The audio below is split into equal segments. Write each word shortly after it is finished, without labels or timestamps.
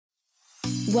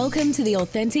Welcome to the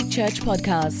Authentic Church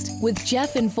Podcast with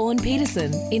Jeff and Fawn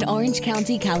Peterson in Orange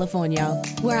County, California,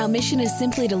 where our mission is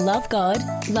simply to love God,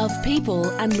 love people,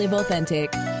 and live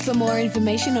authentic. For more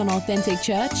information on Authentic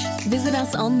Church, visit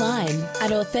us online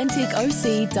at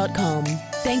AuthenticOC.com.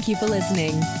 Thank you for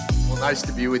listening. Well, nice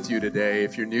to be with you today.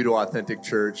 If you're new to Authentic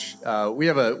Church, we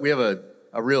have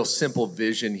a real simple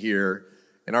vision here.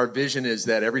 And our vision is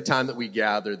that every time that we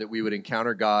gather, that we would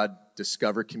encounter God,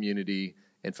 discover community,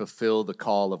 and fulfill the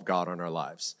call of God on our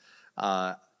lives.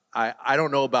 I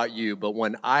don't know about you, but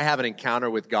when I have an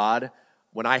encounter with God,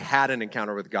 when I had an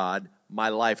encounter with God, my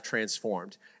life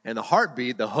transformed. And the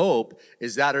heartbeat, the hope,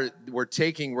 is that we're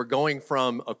going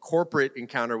from a corporate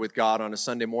encounter with God on a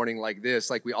Sunday morning like this,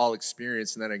 like we all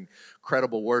experienced in that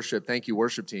incredible worship. Thank you,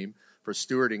 worship team, for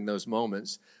stewarding those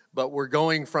moments. But we're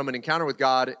going from an encounter with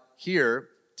God here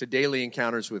to daily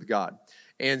encounters with God.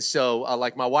 And so,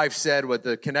 like my wife said with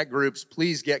the Connect groups,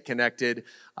 please get connected.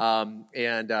 I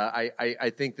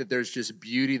think that there's just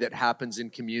beauty that happens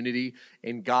in community,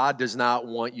 and God does not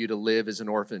want you to live as an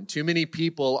orphan. Too many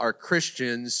people are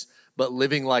Christians, but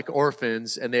living like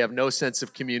orphans, and they have no sense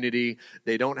of community.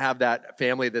 They don't have that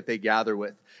family that they gather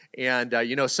with. And,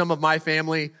 some of my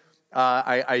family,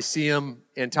 I see them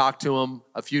and talk to them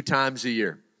a few times a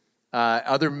year.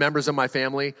 Other members of my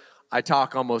family, I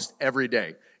talk almost every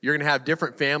day. You're going to have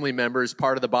different family members,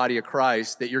 part of the body of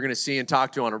Christ, that you're going to see and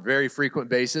talk to on a very frequent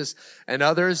basis, and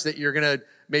others that you're going to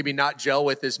maybe not gel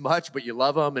with as much, but you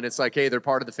love them, and it's like, hey, they're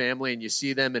part of the family, and you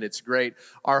see them, and it's great.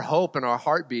 Our hope and our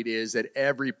heartbeat is that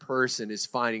every person is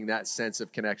finding that sense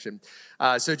of connection.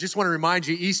 So just want to remind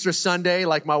you, Easter Sunday,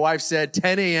 like my wife said,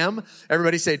 10 a.m.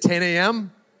 Everybody say 10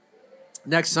 a.m.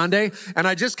 next Sunday. And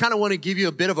I just kind of want to give you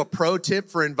a bit of a pro tip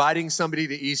for inviting somebody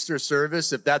to Easter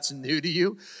service if that's new to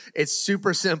you. It's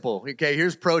super simple. Okay,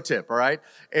 here's pro tip, all right?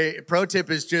 A pro tip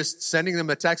is just sending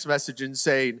them a text message and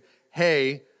saying,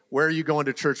 hey, where are you going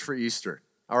to church for Easter?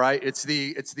 All right, it's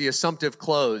the assumptive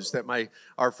close that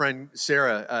our friend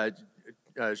Sarah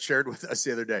shared with us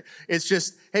the other day. It's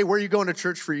just, hey, where are you going to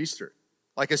church for Easter?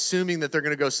 Like assuming that they're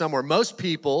going to go somewhere. Most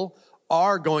people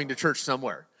are going to church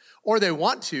somewhere. Or they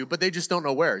want to, but they just don't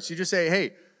know where. So you just say,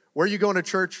 hey, where are you going to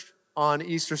church on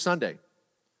Easter Sunday?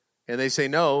 And they say,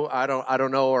 no, I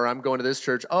don't know, or I'm going to this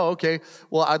church. Oh, okay.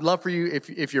 Well, I'd love for you,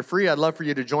 if you're free, I'd love for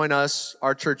you to join us.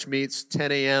 Our church meets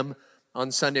 10 a.m.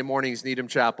 on Sunday mornings, Needham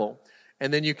Chapel.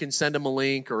 And then you can send them a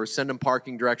link or send them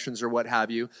parking directions or what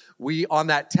have you. We, on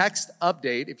that text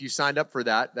update, if you signed up for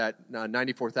that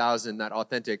 94,000, that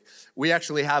authentic, we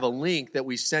actually have a link that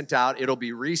we sent out. It'll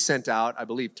be resent out, I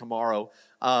believe, tomorrow.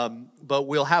 But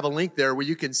we'll have a link there where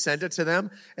you can send it to them,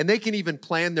 and they can even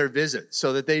plan their visit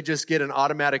so that they just get an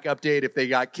automatic update. If they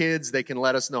got kids, they can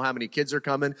let us know how many kids are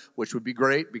coming, which would be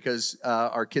great because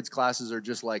our kids' classes are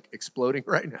just like exploding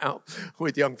right now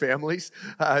with young families.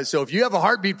 So if you have a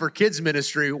heartbeat for kids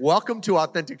ministry, welcome to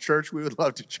Authentic Church. We would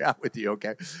love to chat with you,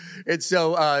 okay? And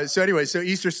so anyway,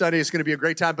 Easter Sunday is going to be a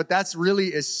great time, but that's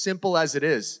really as simple as it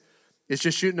is. It's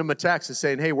just shooting them a text and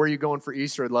saying, hey, where are you going for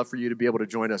Easter? I'd love for you to be able to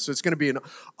join us. So it's going to be an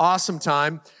awesome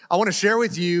time. I want to share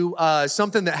with you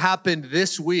something that happened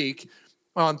this week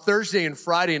on Thursday and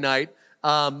Friday night.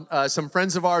 Some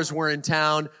friends of ours were in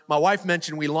town. My wife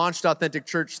mentioned we launched Authentic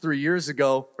Church 3 years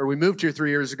ago, or we moved here 3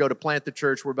 years ago to plant the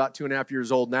church. We're about 2.5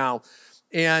 years old now.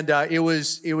 And it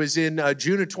was in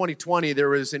June of 2020. There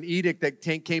was an edict that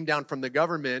came down from the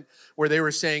government where they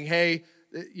were saying, hey,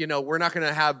 we're not going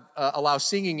to allow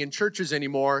singing in churches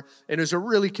anymore. And it was a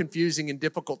really confusing and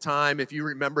difficult time, if you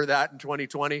remember that, in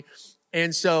 2020.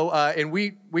 And so, and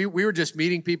we were just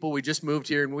meeting people. We just moved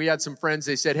here, and we had some friends.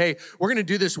 They said, hey, we're going to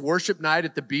do this worship night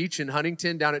at the beach in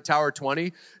Huntington down at Tower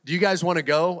 20. Do you guys want to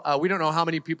go? We don't know how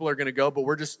many people are going to go, but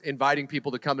we're just inviting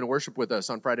people to come and worship with us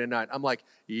on Friday night. I'm like,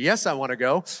 yes, I want to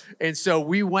go. And so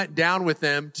we went down with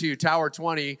them to Tower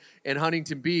 20 in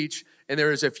Huntington Beach. And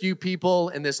there was a few people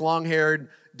and this long-haired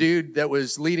dude that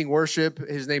was leading worship.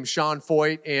 His name's Sean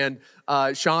Foyt. And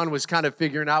Sean was kind of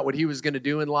figuring out what he was going to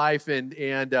do in life and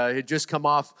had just come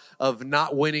off of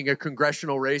not winning a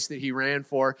congressional race that he ran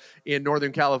for in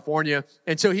Northern California.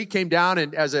 And so he came down,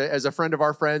 and as a friend of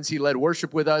our friends, he led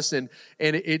worship with us, and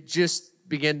it just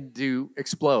began to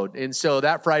explode. And so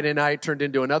that Friday night turned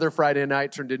into another Friday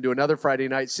night, turned into another Friday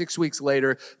night. 6 weeks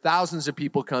later, thousands of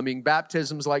people coming,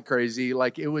 baptisms like crazy,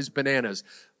 like it was bananas.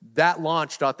 That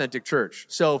launched Authentic Church.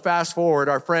 So fast forward,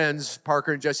 our friends,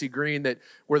 Parker and Jesse Green, that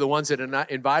were the ones that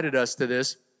invited us to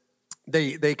this,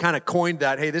 they kind of coined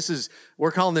that, hey,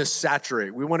 we're calling this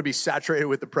saturate. We want to be saturated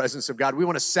with the presence of God. We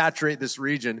want to saturate this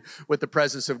region with the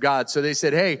presence of God. So they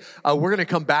said, hey, we're going to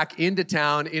come back into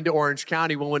town, into Orange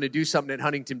County. We want to do something at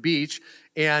Huntington Beach.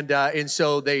 And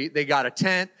so they got a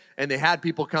tent and they had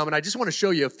people come. And I just want to show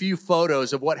you a few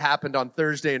photos of what happened on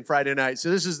Thursday and Friday night. So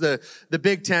this is the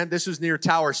big tent. This was near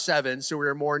Tower 7. So we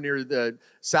were more near the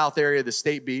south area of the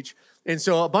State Beach. And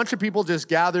so a bunch of people just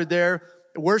gathered there.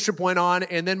 Worship went on,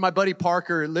 and then my buddy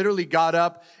Parker literally got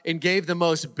up and gave the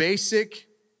most basic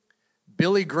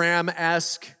Billy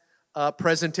Graham-esque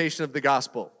presentation of the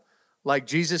gospel. Like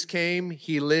Jesus came,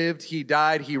 he lived, he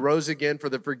died, he rose again for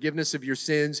the forgiveness of your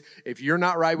sins. If you're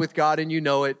not right with God and you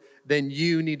know it, then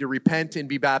you need to repent and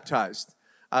be baptized.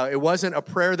 It wasn't a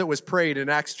prayer that was prayed in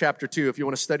Acts chapter 2, if you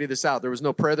want to study this out. There was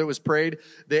no prayer that was prayed.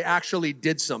 They actually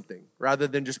did something rather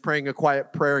than just praying a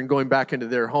quiet prayer and going back into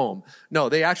their home. No,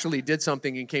 they actually did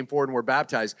something and came forward and were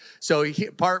baptized. So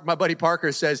my buddy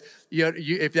Parker says,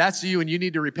 if that's you and you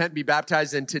need to repent and be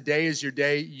baptized, then today is your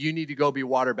day. You need to go be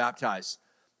water baptized.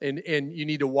 And you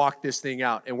need to walk this thing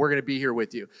out, and we're going to be here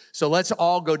with you. So let's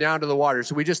all go down to the water.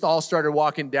 So we just all started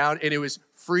walking down, and it was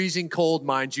freezing cold,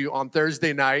 mind you, on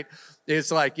Thursday night. It's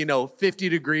like, 50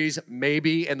 degrees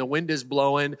maybe, and the wind is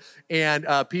blowing. And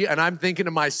I'm thinking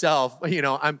to myself,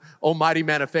 I'm almighty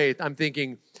man of faith. I'm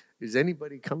thinking, is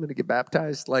anybody coming to get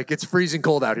baptized? Like, it's freezing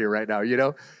cold out here right now,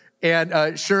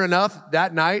 And sure enough,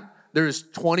 that night, there's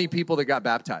 20 people that got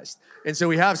baptized. And so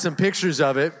we have some pictures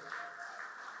of it.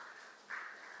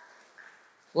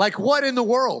 Like, what in the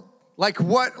world? Like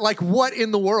what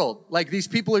in the world? Like, these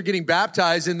people are getting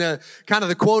baptized, and the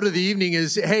quote of the evening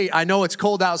is, hey, I know it's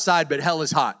cold outside, but hell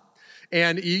is hot.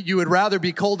 And you would rather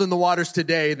be cold in the waters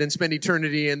today than spend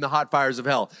eternity in the hot fires of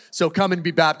hell. So come and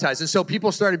be baptized. And so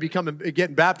people started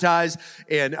getting baptized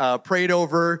and prayed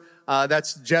over.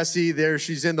 That's Jessie there.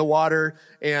 She's in the water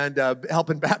and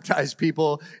helping baptize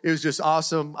people. It was just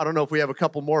awesome. I don't know if we have a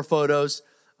couple more photos.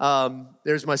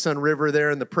 There's my son River there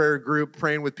in the prayer group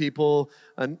praying with people.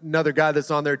 Another guy that's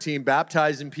on their team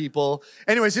baptizing people.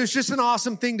 Anyways, it was just an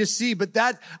awesome thing to see. But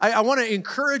I want to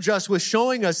encourage us with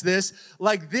showing us this.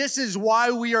 Like, this is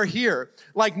why we are here.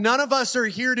 Like, none of us are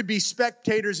here to be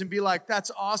spectators and be like,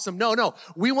 that's awesome. No.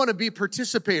 We want to be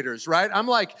participators, right? I'm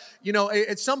like,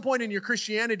 at some point in your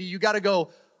Christianity, you got to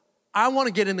go, I want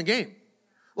to get in the game.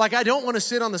 Like, I don't want to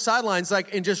sit on the sidelines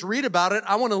and just read about it.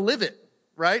 I want to live it.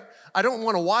 Right? I don't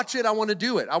want to watch it. I want to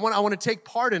do it. I want to take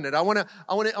part in it. I want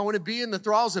to be in the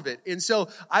thralls of it. And so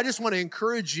I just want to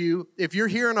encourage you, if you're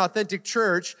here in Authentic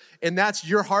Church and that's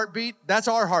your heartbeat, that's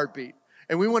our heartbeat.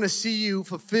 And we want to see you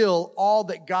fulfill all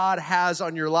that God has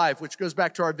on your life, which goes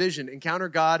back to our vision. Encounter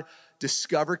God,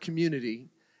 discover community,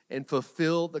 and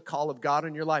fulfill the call of God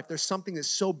in your life. There's something that's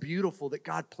so beautiful that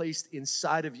God placed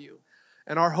inside of you.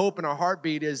 And our hope and our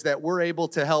heartbeat is that we're able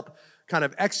to help kind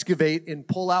of excavate and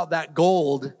pull out that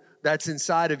gold that's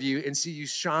inside of you and see you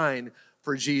shine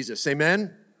for Jesus.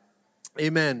 Amen?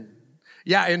 Amen.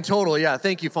 Yeah, in total, yeah.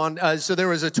 Thank you, Fawn. So there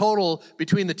was a total,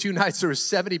 between the two nights, there was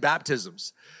 70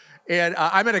 baptisms. And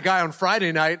I met a guy on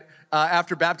Friday night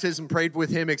after baptism, prayed with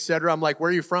him, etc. I'm like,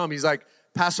 where are you from? He's like,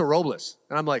 Paso Robles.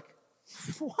 And I'm like,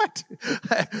 what?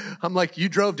 I'm like, you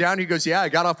drove down? He goes, yeah, I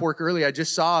got off work early. I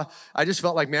just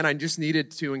felt like, man, I just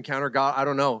needed to encounter God. I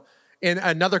don't know. And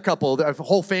another couple, the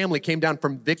whole family came down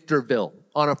from Victorville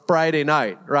on a Friday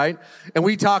night, right? And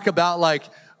we talk about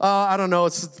I don't know,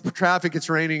 it's traffic, it's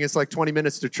raining, it's like 20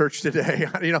 minutes to church today,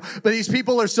 But these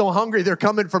people are so hungry, they're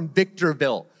coming from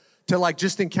Victorville to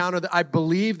just encounter I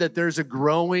believe that there's a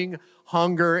growing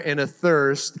hunger and a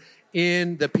thirst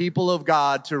in the people of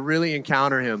God to really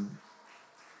encounter Him.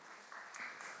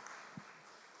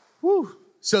 Woo.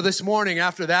 So this morning,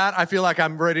 after that, I feel like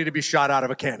I'm ready to be shot out of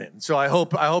a cannon. So I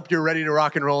hope you're ready to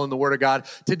rock and roll in the Word of God.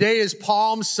 Today is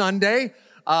Palm Sunday.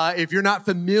 If you're not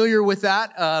familiar with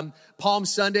that, Palm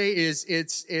Sunday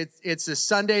it's a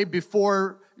Sunday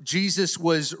before Jesus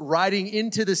was riding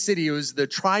into the city. It was the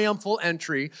triumphal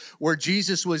entry where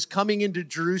Jesus was coming into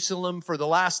Jerusalem for the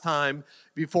last time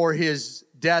before his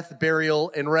death,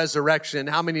 burial, and resurrection.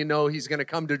 How many know he's going to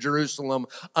come to Jerusalem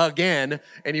again?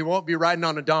 And he won't be riding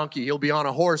on a donkey. He'll be on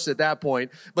a horse at that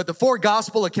point. But the four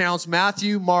gospel accounts,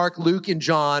 Matthew, Mark, Luke, and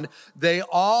John, they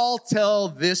all tell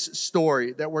this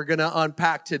story that we're going to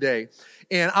unpack today.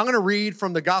 And I'm going to read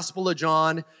from the Gospel of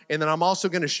John, and then I'm also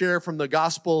going to share from the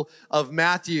Gospel of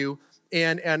Matthew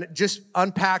and just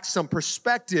unpack some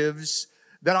perspectives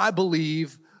that I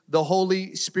believe the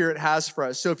Holy Spirit has for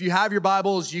us. So if you have your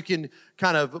Bibles, you can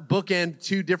kind of bookend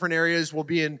two different areas. We'll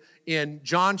be in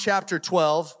John chapter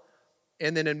 12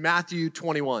 and then in Matthew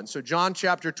 21. So John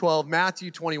chapter 12,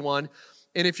 Matthew 21.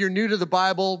 And if you're new to the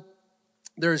Bible,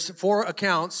 there's 4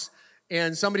 accounts,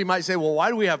 and somebody might say, well, why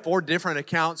do we have 4 different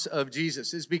accounts of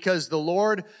Jesus? It's because the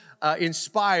Lord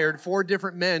inspired 4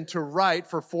 different men to write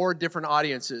for 4 different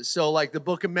audiences. So like the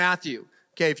book of Matthew.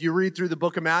 Okay, if you read through the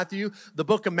book of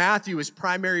Matthew is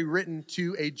primarily written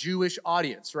to a Jewish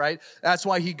audience, right? That's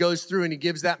why he goes through and he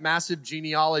gives that massive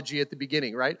genealogy at the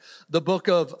beginning, right? The book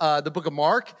of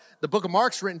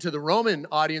Mark's written to the Roman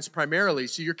audience primarily.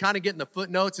 So you're kind of getting the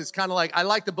footnotes. It's kind of like, I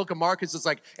like the book of Mark because it's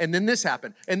like, and then this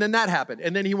happened, and then that happened,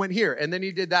 and then he went here, and then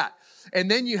he did that. And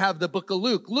then you have the book of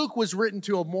Luke. Luke was written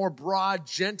to a more broad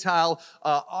Gentile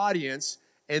audience.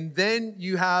 And then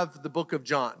you have the book of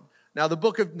John. Now,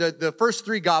 the first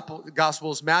 3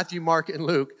 Gospels, Matthew, Mark, and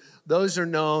Luke, those are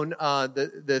known,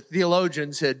 the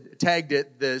theologians had tagged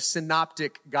it the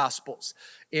synoptic Gospels.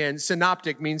 And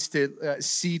synoptic means to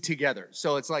see together.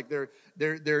 So it's like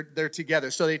they're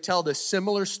together. So they tell the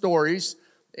similar stories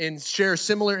and share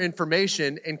similar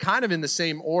information and kind of in the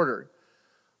same order.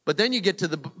 But then you get to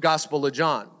the Gospel of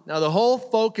John. Now, the whole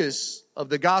focus of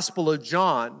the Gospel of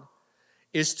John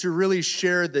is to really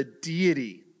share the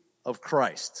deity of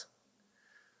Christ.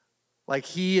 Like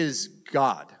he is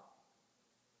God.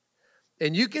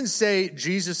 And you can say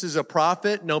Jesus is a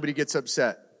prophet, nobody gets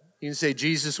upset. You can say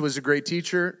Jesus was a great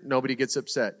teacher, nobody gets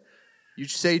upset. You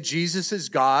say Jesus is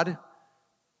God,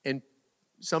 and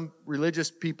some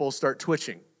religious people start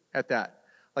twitching at that.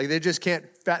 Like they just can't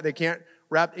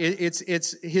wrap,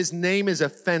 it's his name is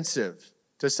offensive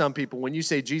to some people when you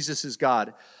say Jesus is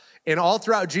God. And all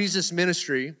throughout Jesus'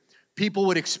 ministry, people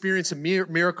would experience a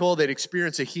miracle, they'd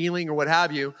experience a healing or what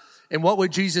have you. And what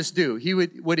would Jesus do?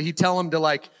 Would he tell them to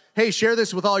like, hey, share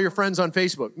this with all your friends on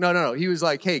Facebook? No. He was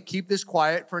like, hey, keep this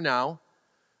quiet for now.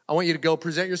 I want you to go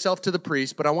present yourself to the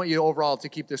priest, but I want you overall to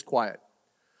keep this quiet.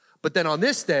 But then on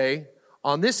this day,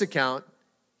 on this account,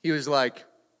 he was like,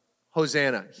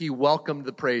 Hosanna. He welcomed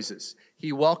the praises.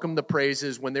 He welcomed the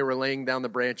praises when they were laying down the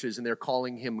branches and they're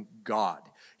calling him God.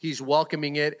 He's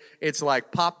welcoming it. It's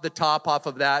like pop the top off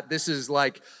of that. This is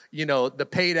like, the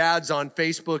paid ads on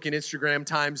Facebook and Instagram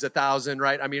times 1,000,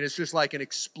 right? I mean, it's just like an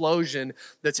explosion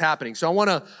that's happening. So I'm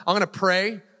going to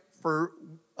pray for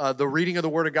the reading of the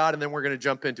Word of God, and then we're going to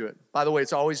jump into it. By the way,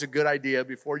 it's always a good idea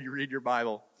before you read your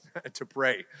Bible to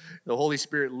pray. The Holy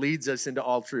Spirit leads us into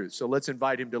all truth. So let's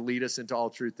invite him to lead us into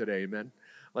all truth today. Amen.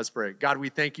 Let's pray. God, we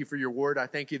thank you for your Word. I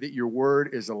thank you that your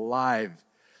Word is alive.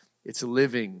 It's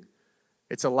living.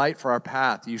 It's a light for our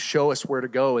path. You show us where to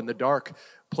go in the dark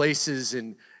places,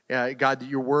 and God, that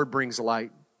your word brings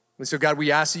light. And so, God,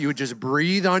 we ask that you would just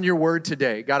breathe on your word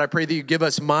today. God, I pray that you give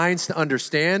us minds to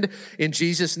understand. In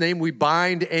Jesus' name, we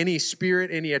bind any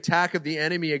spirit, any attack of the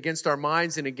enemy against our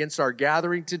minds and against our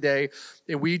gathering today.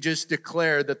 And we just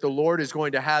declare that the Lord is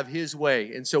going to have his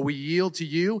way. And so we yield to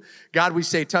you. God, we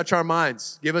say, touch our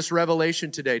minds. Give us revelation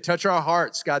today. Touch our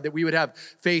hearts, God, that we would have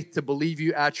faith to believe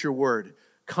you at your word.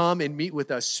 Come and meet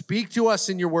with us. Speak to us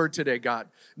in your word today, God.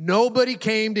 Nobody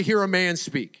came to hear a man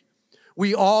speak.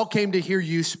 We all came to hear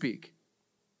you speak.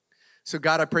 So,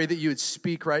 God, I pray that you would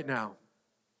speak right now.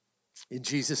 In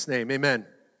Jesus' name, amen.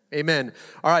 Amen.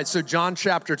 All right, so John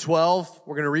chapter 12,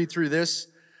 we're going to read through this,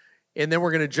 and then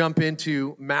we're going to jump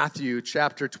into Matthew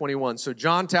chapter 21. So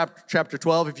John chapter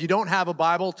 12, if you don't have a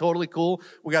Bible, totally cool.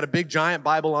 We got a big giant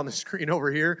Bible on the screen over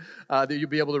here that you'll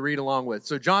be able to read along with.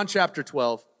 So John chapter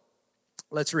 12.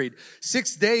 Let's read.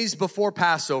 6 days before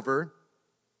Passover,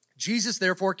 Jesus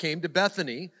therefore came to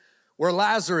Bethany, where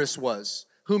Lazarus was,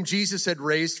 whom Jesus had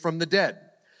raised from the dead.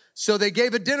 So they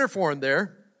gave a dinner for him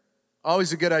there.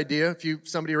 Always a good idea. If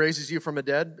somebody raises you from the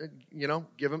dead,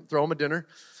 throw him a dinner.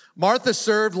 Martha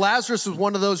served. Lazarus was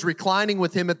one of those reclining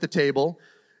with him at the table.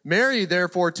 Mary,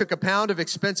 therefore, took a pound of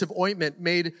expensive ointment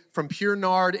made from pure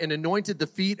nard and anointed the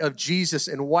feet of Jesus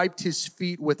and wiped his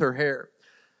feet with her hair.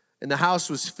 And the house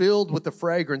was filled with the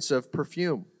fragrance of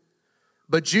perfume.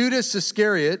 But Judas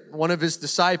Iscariot, one of his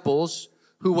disciples,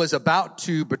 who was about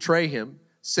to betray him,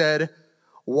 said,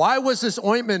 why was this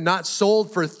ointment not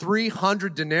sold for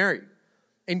 300 denarii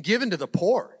and given to the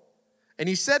poor? And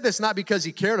he said this not because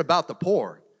he cared about the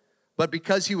poor, but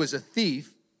because he was a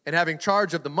thief, and having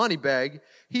charge of the money bag,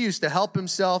 he used to help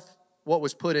himself what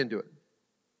was put into it.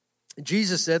 And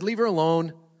Jesus said, leave her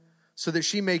alone, so that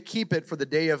she may keep it for the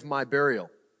day of my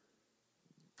burial.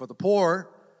 For the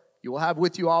poor you will have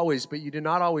with you always, but you do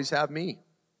not always have me.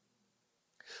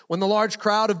 When the large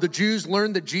crowd of the Jews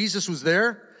learned that Jesus was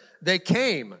there, they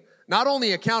came, not only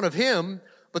on account of him,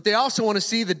 but they also want to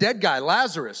see the dead guy,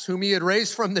 Lazarus, whom he had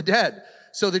raised from the dead.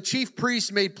 So the chief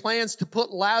priests made plans to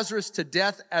put Lazarus to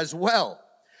death as well,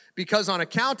 because on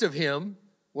account of him,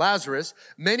 Lazarus,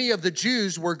 many of the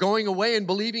Jews were going away and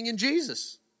believing in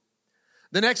Jesus.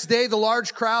 The next day, the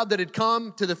large crowd that had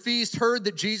come to the feast heard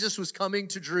that Jesus was coming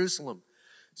to Jerusalem.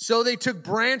 So they took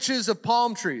branches of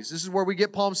palm trees. This is where we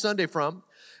get Palm Sunday from.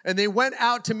 And they went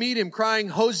out to meet him, crying,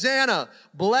 Hosanna,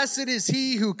 blessed is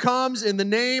he who comes in the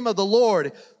name of the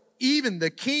Lord, even the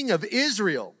King of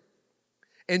Israel.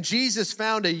 And Jesus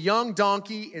found a young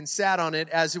donkey and sat on it,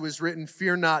 as it was written,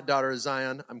 Fear not, daughter of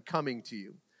Zion, I'm coming to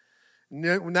you.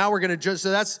 Now we're going to just,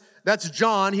 so that's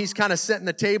John. He's kind of setting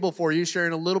the table for you,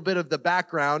 sharing a little bit of the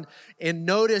background. And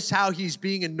notice how he's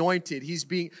being anointed. He's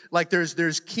being, like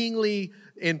there's kingly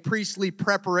and priestly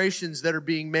preparations that are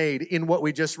being made in what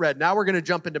we just read. Now we're going to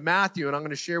jump into Matthew, and I'm going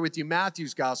to share with you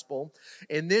Matthew's gospel.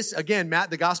 And this, again,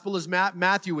 the gospel is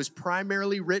Matthew was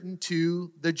primarily written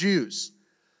to the Jews.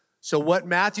 So what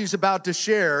Matthew's about to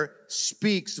share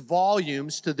speaks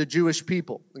volumes to the Jewish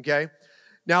people, okay?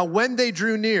 Now, when they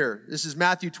drew near, this is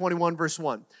Matthew 21, verse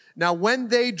 1. Now, when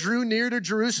they drew near to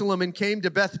Jerusalem and came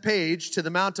to Bethphage, to the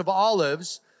Mount of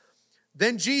Olives,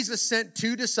 then Jesus sent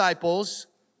 2 disciples,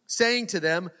 saying to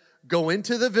them, Go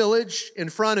into the village in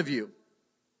front of you,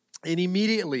 and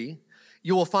immediately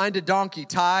you will find a donkey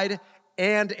tied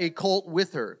and a colt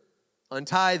with her.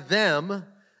 Untie them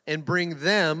and bring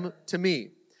them to me.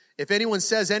 If anyone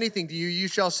says anything to you, you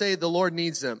shall say, The Lord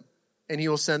needs them, and he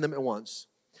will send them at once.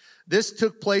 This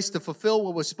took place to fulfill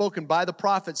what was spoken by the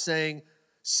prophet, saying,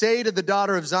 Say to the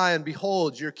daughter of Zion,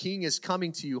 Behold, your king is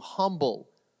coming to you, humble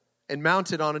and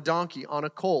mounted on a donkey, on a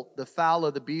colt, the foal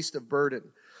of the beast of burden.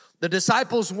 The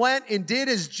disciples went and did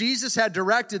as Jesus had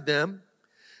directed them.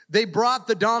 They brought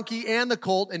the donkey and the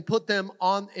colt and put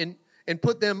on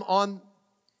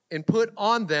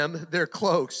them their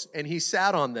cloaks, and he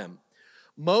sat on them.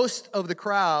 Most of the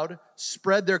crowd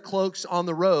spread their cloaks on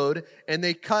the road, and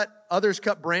others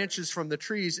cut branches from the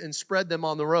trees and spread them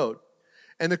on the road.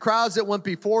 And the crowds that went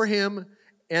before him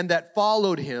and that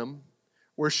followed him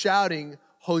were shouting,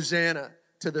 Hosanna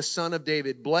to the Son of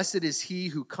David. Blessed is he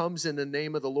who comes in the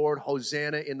name of the Lord.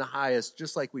 Hosanna in the highest,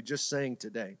 just like we just sang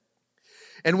today.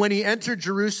 And when he entered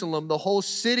Jerusalem, the whole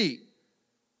city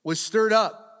was stirred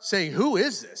up, saying, Who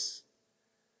is this?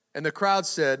 And the crowd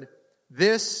said,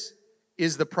 This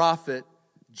is the prophet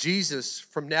Jesus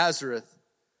from Nazareth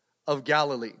of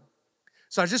Galilee.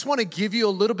 So I just want to give you a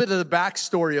little bit of the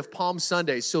backstory of Palm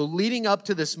Sunday. So leading up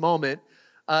to this moment,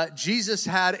 Jesus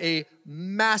had a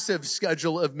massive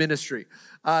schedule of ministry.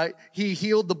 He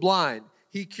healed the blind.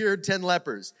 He cured 10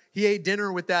 lepers. He ate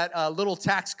dinner with that little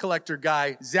tax collector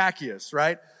guy, Zacchaeus,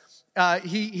 right?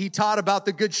 He taught about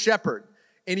the Good Shepherd.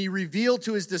 And he revealed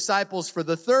to his disciples for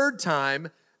the 3rd time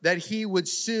that he would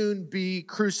soon be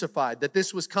crucified, that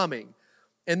this was coming.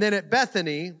 And then at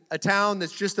Bethany, a town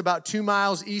that's just about 2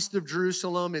 miles east of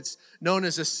Jerusalem, it's known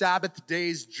as a Sabbath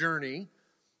day's journey.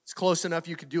 It's close enough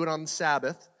you could do it on the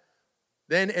Sabbath.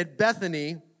 Then at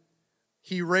Bethany,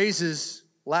 he raises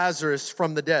Lazarus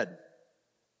from the dead.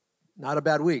 Not a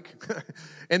bad week.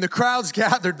 And the crowds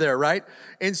gathered there, right?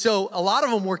 And so a lot of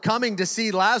them were coming to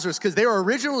see Lazarus because they were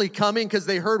originally coming because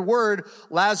they heard word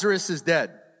Lazarus is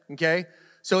dead, okay?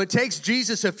 So it takes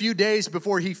Jesus a few days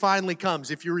before he finally comes,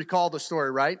 if you recall the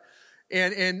story, right?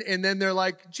 And then they're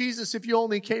like, Jesus, if you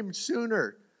only came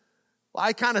sooner. Well,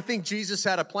 I kind of think Jesus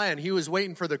had a plan. He was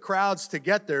waiting for the crowds to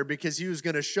get there because he was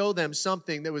going to show them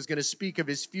something that was going to speak of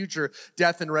his future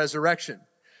death and resurrection.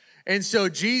 And so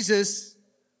Jesus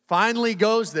finally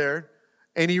goes there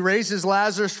and he raises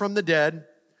Lazarus from the dead.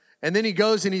 And then he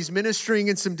goes and he's ministering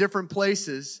in some different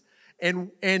places. And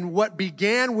what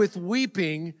began with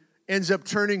weeping ends up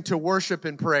turning to worship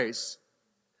and praise.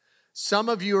 Some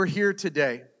of you are here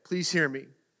today. Please hear me.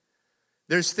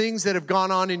 There's things that have gone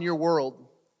on in your world,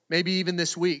 maybe even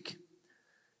this week,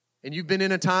 and you've been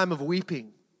in a time of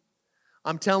weeping.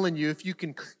 I'm telling you, if you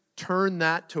can turn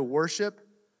that to worship,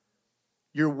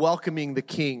 you're welcoming the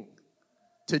King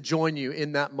to join you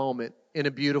in that moment in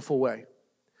a beautiful way.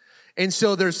 And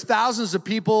so there's thousands of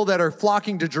people that are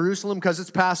flocking to Jerusalem because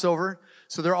it's Passover.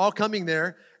 So they're all coming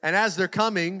there. And as they're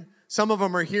coming, some of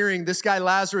them are hearing this guy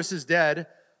Lazarus is dead,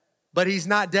 but he's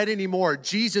not dead anymore.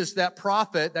 Jesus, that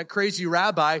prophet, that crazy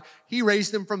rabbi, he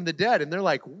raised him from the dead. And they're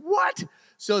like, what?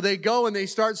 So they go and they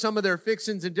start some of their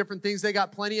fixings and different things. They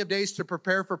got plenty of days to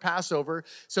prepare for Passover.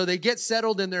 So they get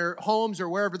settled in their homes or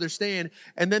wherever they're staying.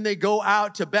 And then they go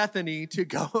out to Bethany to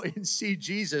go and see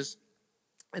Jesus.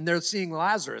 And they're seeing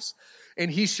Lazarus. And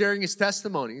he's sharing his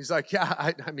testimony. He's like, yeah,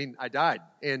 I died.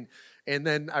 And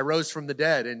then I rose from the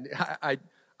dead. And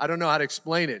I don't know how to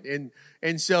explain it.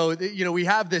 And so, we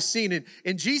have this scene.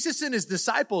 And Jesus and his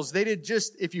disciples, they did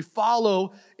just, if you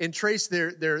follow and trace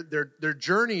their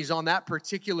journeys on that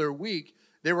particular week,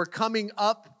 they were coming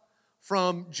up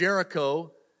from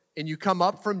Jericho and you come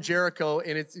up from Jericho,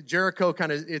 and it's Jericho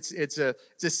kind of it's a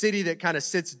city that kind of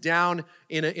sits down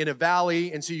in a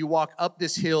valley, and so you walk up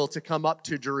this hill to come up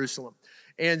to Jerusalem.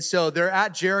 And so they're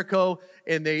at Jericho,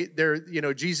 and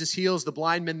they're Jesus heals the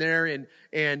blind men there,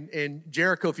 and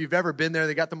Jericho, if you've ever been there,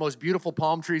 they got the most beautiful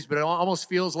palm trees, but it almost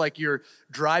feels like you're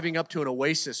driving up to an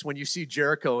oasis when you see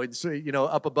Jericho, and so,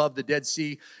 up above the Dead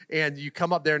Sea, and you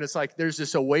come up there, and it's like there's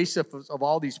this oasis of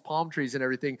all these palm trees and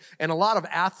everything, and a lot of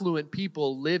affluent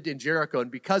people lived in Jericho, and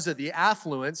because of the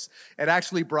affluence, it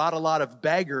actually brought a lot of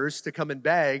beggars to come and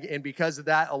beg, and because of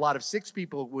that, a lot of sick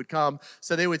people would come,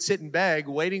 so they would sit and beg,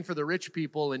 waiting for the rich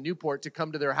people in Newport to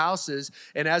come to their houses,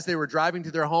 and as they were driving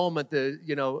to their home at the,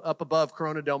 up above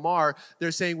Corona del Mar,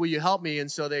 they're saying, will you help me?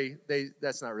 And so they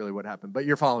that's not really what happened, but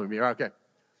you're following me, okay.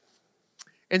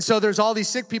 And so there's all these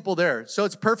sick people there. So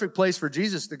it's a perfect place for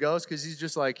Jesus to go because he's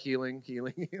just like healing,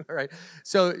 right?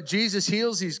 So Jesus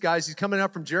heals these guys. He's coming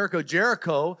up from Jericho.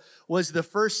 Jericho was the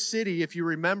first city, if you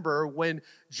remember, when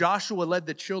Joshua led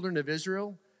the children of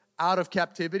Israel out of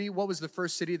captivity. What was the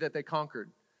first city that they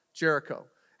conquered? Jericho.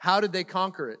 How did they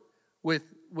conquer it?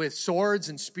 With swords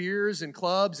and spears and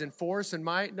clubs and force and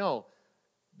might? No.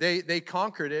 They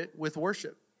conquered it with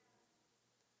worship.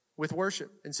 With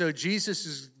worship. And so Jesus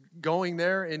is going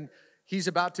there, and he's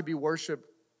about to be worshiped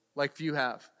like few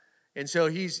have. And so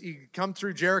he come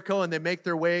through Jericho, and they make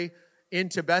their way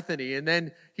into Bethany. And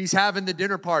then he's having the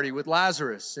dinner party with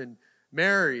Lazarus, and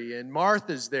Mary and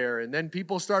Martha's there. And then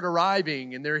people start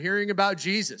arriving, and they're hearing about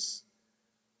Jesus.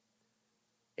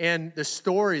 And the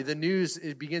story, the news,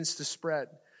 it begins to spread.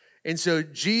 And so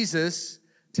Jesus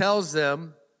tells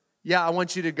them, I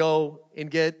want you to go and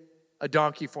get a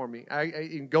donkey for me.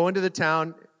 I go into the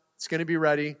town. It's going to be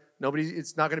ready.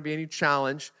 It's not going to be any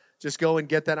challenge. Just go and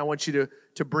get that. I want you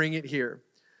to bring it here.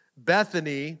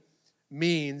 Bethany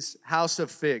means house of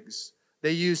figs.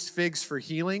 They used figs for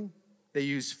healing. They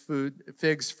used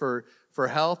figs for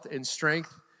health and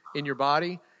strength in your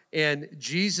body. And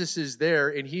Jesus is there,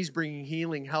 and he's bringing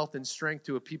healing, health, and strength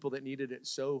to a people that needed it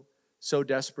so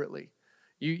desperately.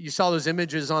 You saw those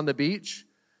images on the beach.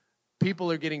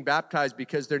 People are getting baptized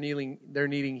because they're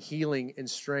needing healing and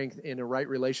strength in a right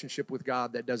relationship with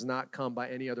God that does not come by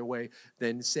any other way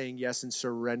than saying yes and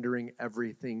surrendering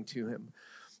everything to him.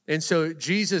 And so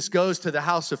Jesus goes to the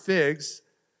house of figs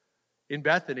in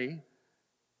Bethany,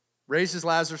 raises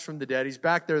Lazarus from the dead. He's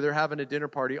back there. They're having a dinner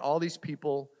party. All these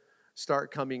people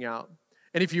start coming out.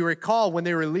 And if you recall, when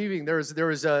they were leaving, there's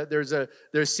a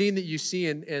scene that you see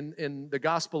in the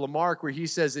Gospel of Mark where he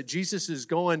says that Jesus is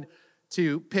going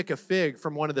to pick a fig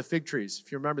from one of the fig trees,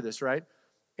 if you remember this, right?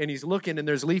 And he's looking, and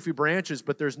there's leafy branches,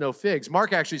 but there's no figs.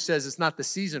 Mark actually says it's not the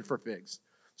season for figs.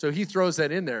 So he throws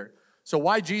that in there. So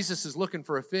why Jesus is looking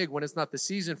for a fig when it's not the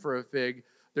season for a fig,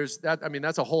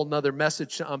 that's a whole nother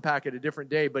message to unpack at a different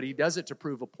day, but he does it to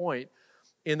prove a point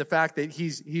in the fact that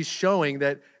he's showing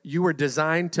that you were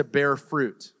designed to bear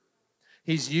fruit.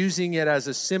 He's using it as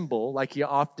a symbol, like he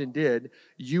often did.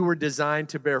 You were designed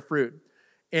to bear fruit.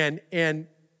 And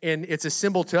it's a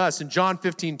symbol to us. In John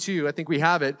 15:2, I think we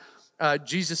have it,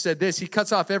 Jesus said this, he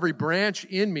cuts off every branch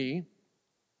in me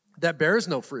that bears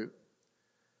no fruit,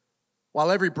 while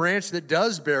every branch that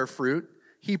does bear fruit,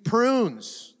 he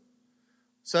prunes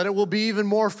so that it will be even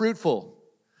more fruitful.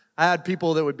 I had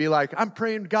people that would be like, I'm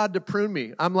praying God to prune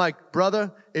me. I'm like,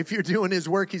 brother, if you're doing his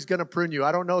work, he's going to prune you.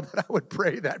 I don't know that I would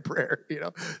pray that prayer.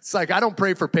 It's like, I don't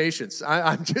pray for patience.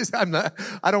 I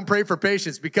don't pray for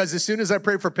patience because as soon as I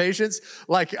pray for patience,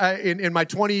 like in my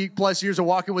 20 plus years of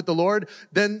walking with the Lord,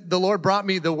 then the Lord brought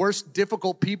me the worst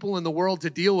difficult people in the world to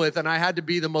deal with. And I had to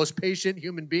be the most patient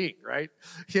human being, right?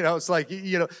 It's like,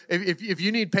 if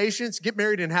you need patience, get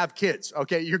married and have kids.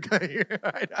 Okay. You're good.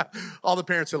 Right? All the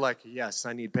parents are like, yes,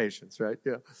 I need patience, right?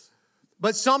 Yeah.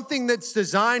 But something that's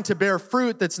designed to bear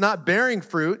fruit that's not bearing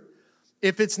fruit,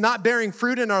 if it's not bearing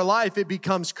fruit in our life, it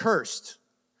becomes cursed.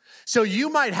 So you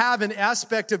might have an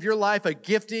aspect of your life, a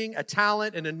gifting, a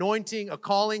talent, an anointing, a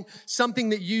calling, something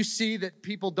that you see that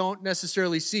people don't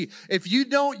necessarily see. If you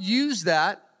don't use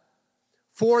that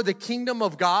for the kingdom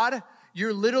of God,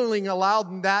 you're literally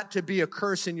allowing that to be a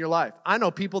curse in your life. I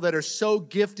know people that are so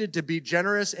gifted to be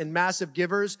generous and massive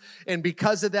givers, and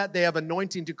because of that, they have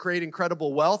anointing to create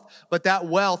incredible wealth, but that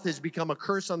wealth has become a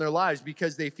curse on their lives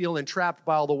because they feel entrapped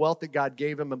by all the wealth that God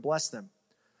gave them and blessed them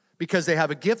because they have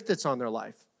a gift that's on their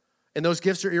life, and those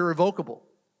gifts are irrevocable.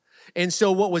 And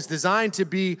so what was designed to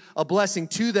be a blessing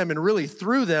to them and really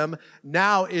through them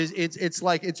now it's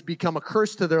like it's become a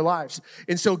curse to their lives.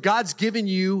 And so God's given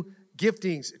you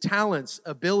giftings, talents,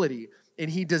 ability, and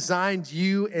he designed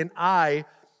you and I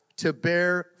to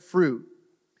bear fruit.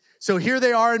 So here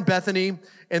they are in Bethany,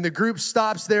 and the group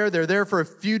stops there. They're there for a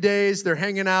few days. They're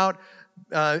hanging out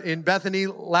in Bethany.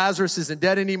 Lazarus isn't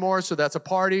dead anymore, so that's a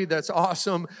party. That's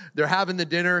awesome. They're having the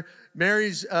dinner.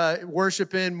 Mary's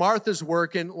worshiping. Martha's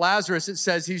working. Lazarus, it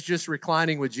says he's just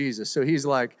reclining with Jesus. So he's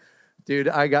like, dude,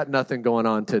 I got nothing going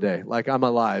on today. Like, I'm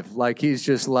alive. Like, he's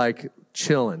just like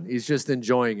chilling. He's just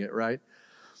enjoying it, right?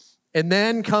 And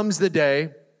then comes the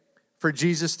day for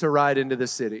Jesus to ride into the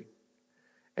city.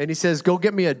 And he says, go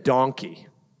get me a donkey.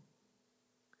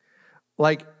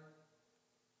 Like,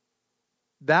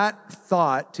 that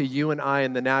thought to you and I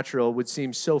in the natural would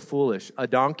seem so foolish. A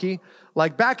donkey?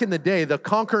 Like back in the day, the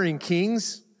conquering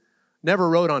kings never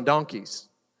rode on donkeys.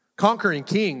 Conquering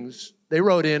kings, they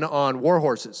rode in on war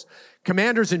horses.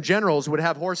 Commanders and generals would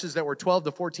have horses that were 12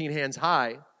 to 14 hands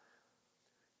high.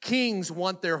 Kings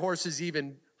want their horses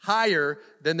even higher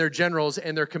than their generals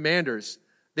and their commanders.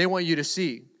 They want you to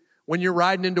see. When you're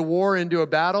riding into war, into a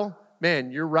battle,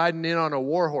 man, you're riding in on a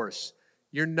war horse.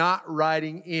 You're not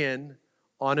riding in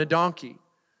on a donkey.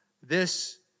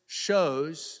 This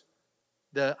shows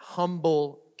the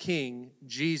humble King,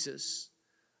 Jesus,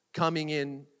 coming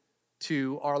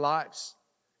into our lives.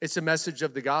 It's a message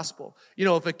of the gospel. You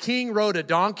know, if a king rode a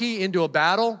donkey into a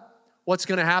battle, what's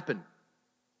going to happen?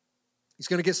 He's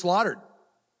going to get slaughtered,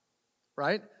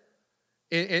 right?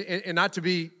 And not to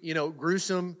be,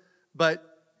 gruesome, but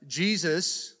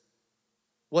Jesus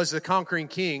was the conquering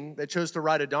king that chose to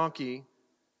ride a donkey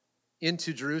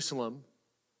into Jerusalem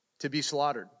to be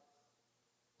slaughtered.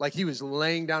 Like he was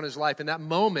laying down his life. In that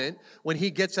moment, when he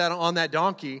gets out on that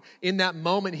donkey, in that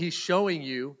moment, he's showing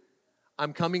you,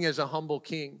 I'm coming as a humble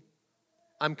king.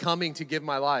 I'm coming to give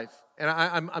my life. And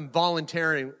I'm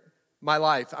volunteering my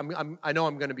life. I know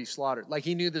I'm going to be slaughtered. Like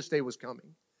he knew this day was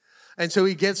coming. And so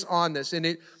he gets on this.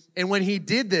 And when he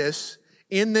did this,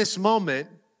 in this moment,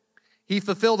 he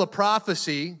fulfilled a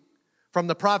prophecy from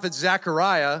the prophet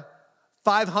Zechariah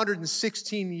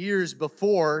 516 years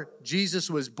before Jesus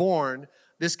was born.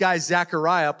 This guy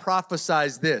Zechariah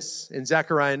prophesies this in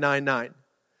Zechariah 9:9.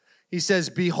 He says,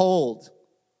 behold,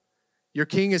 your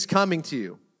king is coming to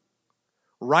you,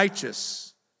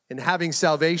 righteous and having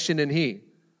salvation in he.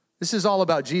 This is all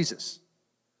about Jesus.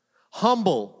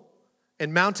 Humble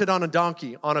and mounted on a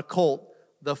donkey, on a colt,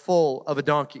 the foal of a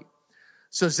donkey.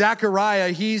 So Zechariah,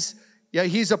 he's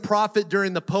a prophet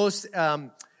during the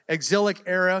post-exilic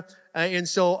era. And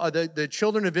so the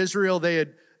children of Israel, they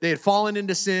had fallen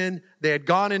into sin. They had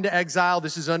gone into exile.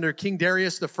 This is under King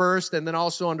Darius the first, and then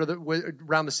also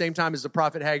around the same time as the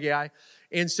prophet Haggai.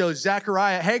 And so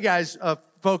Haggai's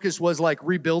focus was like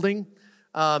rebuilding.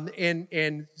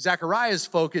 And Zechariah's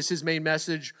focus, his main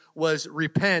message was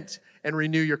repent and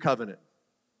renew your covenant.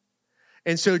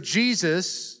 And so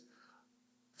Jesus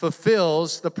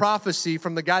fulfills the prophecy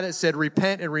from the guy that said,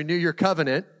 repent and renew your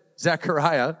covenant,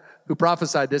 Zechariah, who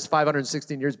prophesied this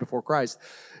 516 years before Christ.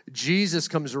 Jesus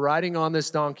comes riding on this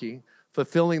donkey,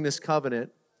 fulfilling this covenant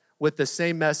with the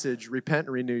same message, repent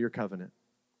and renew your covenant.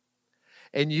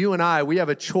 And you and I, we have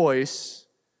a choice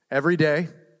every day.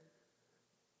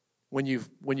 When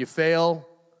you fail,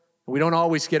 we don't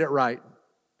always get it right.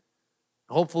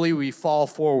 Hopefully we fall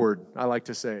forward, I like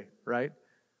to say, right?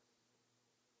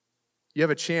 You have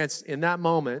a chance in that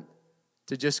moment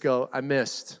to just go, I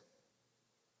missed.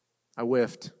 I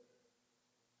whiffed.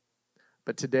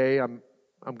 But today I'm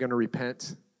going to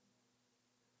repent.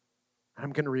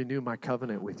 I'm going to renew my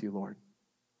covenant with you, Lord.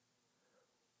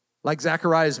 Like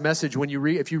Zechariah's message,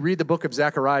 if you read the book of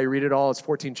Zechariah, you read it all, it's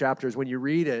 14 chapters. When you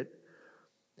read it,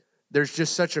 there's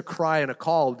just such a cry and a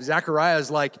call. Zechariah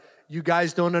is like, you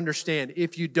guys don't understand.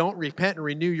 If you don't repent and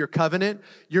renew your covenant,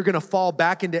 you're going to fall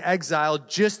back into exile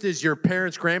just as your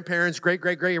parents, grandparents, great,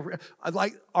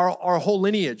 like our whole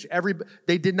lineage.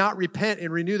 They did not repent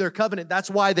and renew their covenant. That's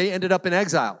why they ended up in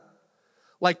exile.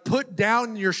 Like, put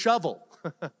down your shovel.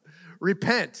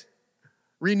 Repent.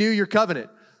 Renew your covenant.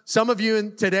 Some of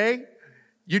you today,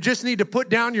 you just need to put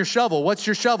down your shovel. What's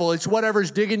your shovel? It's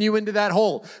whatever's digging you into that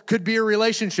hole. Could be a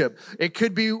relationship. It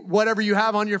could be whatever you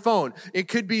have on your phone. It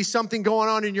could be something going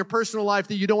on in your personal life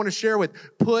that you don't want to share with.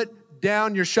 Put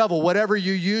down your shovel. Whatever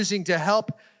you're using to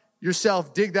help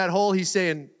yourself dig that hole, he's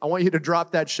saying, I want you to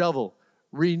drop that shovel.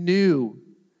 Renew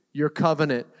your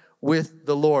covenant with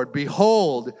the Lord.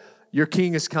 Behold, your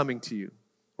king is coming to you,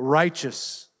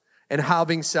 righteous and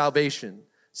having salvation.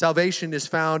 Salvation is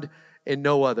found in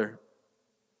no other.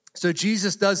 So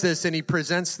Jesus does this and he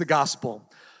presents the gospel.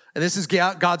 And this is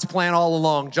God's plan all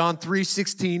along. John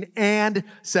 3:16 and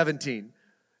 17.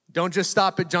 Don't just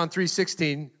stop at John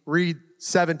 3:16. Read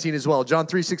 17 as well. John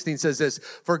 3:16 says this,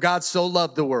 for God so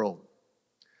loved the world.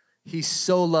 He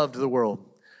so loved the world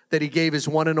that he gave his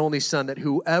one and only son, that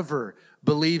whoever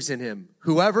believes in him,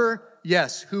 whoever,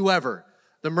 yes, whoever.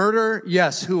 The murderer,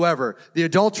 yes, whoever. The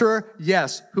adulterer,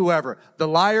 yes, whoever. The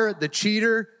liar, the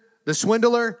cheater, the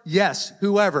swindler, yes,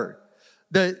 whoever.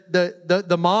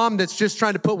 The mom that's just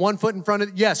trying to put one foot in front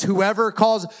of, yes, whoever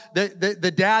calls,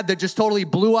 the dad that just totally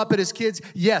blew up at his kids,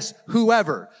 yes,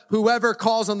 whoever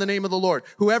calls on the name of the Lord.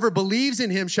 Whoever believes in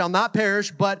him shall not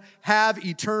perish, but have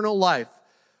eternal life.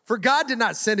 For God did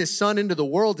not send his son into the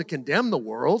world to condemn the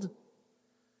world.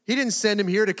 He didn't send him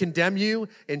here to condemn you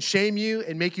and shame you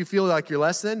and make you feel like you're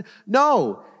less than.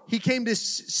 No, he came to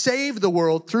save the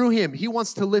world through him. He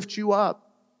wants to lift you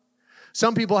up.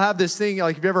 Some people have this thing,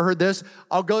 like, have you ever heard this?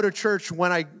 I'll go to church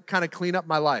when I kind of clean up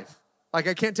my life. Like,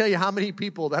 I can't tell you how many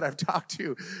people that I've talked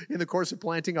to in the course of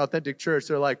planting Authentic Church.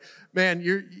 They're like, man,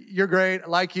 you're great. I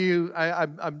like you. I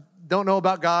don't know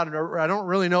about God, or I don't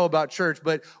really know about church,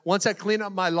 but once I clean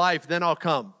up my life, then I'll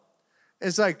come.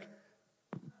 It's like,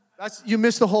 you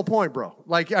missed the whole point, bro.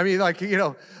 Like, I mean, like, you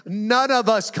know, none of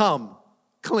us come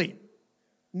clean.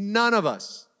 None of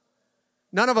us.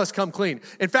 None of us come clean.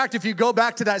 In fact, if you go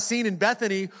back to that scene in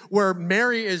Bethany where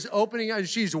Mary is opening and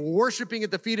she's worshiping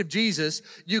at the feet of Jesus,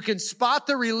 you can spot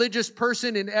the religious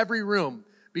person in every room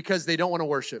because they don't want to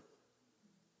worship.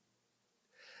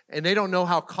 And they don't know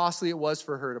how costly it was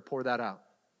for her to pour that out.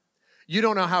 You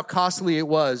don't know how costly it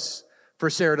was for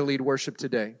Sarah to lead worship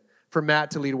today, for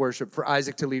Matt to lead worship, for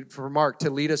Isaac to lead, for Mark to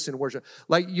lead us in worship.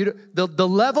 Like, the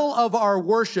level of our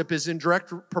worship is in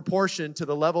direct proportion to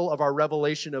the level of our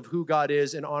revelation of who God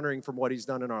is and honoring from what he's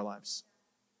done in our lives.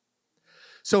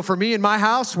 So for me in my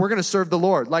house, we're going to serve the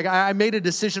Lord. Like, I made a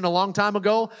decision a long time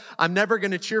ago. I'm never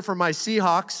going to cheer for my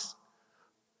Seahawks.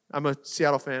 I'm a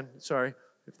Seattle fan. Sorry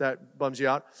if that bums you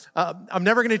out. I'm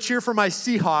never going to cheer for my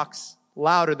Seahawks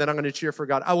louder than I'm going to cheer for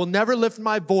God. I will never lift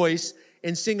my voice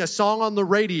and sing a song on the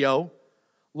radio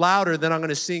louder than I'm going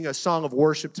to sing a song of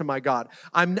worship to my God.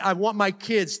 I want my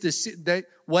kids to see that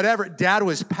whatever, Dad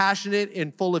was passionate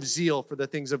and full of zeal for the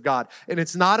things of God. And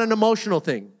it's not an emotional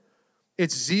thing.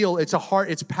 It's zeal, it's a heart,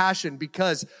 it's passion,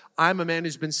 because I'm a man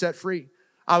who's been set free.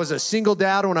 I was a single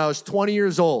dad when I was 20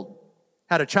 years old.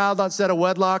 Had a child outside of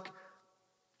wedlock,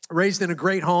 raised in a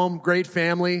great home, great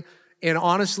family. And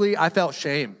honestly, I felt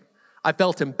shame. I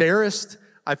felt embarrassed.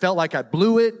 I felt like I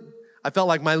blew it. I felt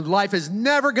like my life is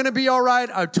never going to be all right.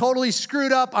 I'm totally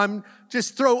screwed up. I'm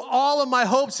just throw all of my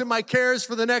hopes and my cares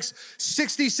for the next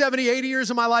 60, 70, 80 years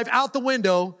of my life out the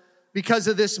window because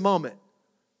of this moment.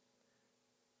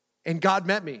 And God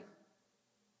met me.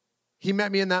 He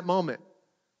met me in that moment.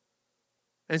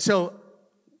 And so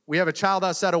we have a child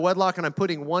outside of wedlock, and I'm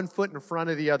putting one foot in front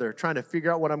of the other, trying to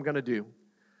figure out what I'm going to do.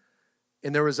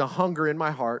 And there was a hunger in my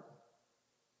heart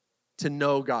to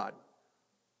know God.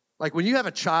 Like, when you have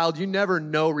a child, you never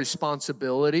know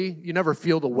responsibility. You never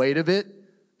feel the weight of it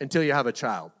until you have a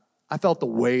child. I felt the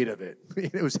weight of it.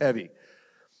 It was heavy.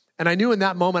 And I knew in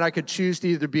that moment I could choose to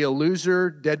either be a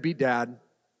loser, deadbeat dad,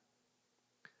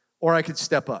 or I could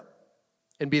step up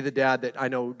and be the dad that I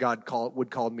know God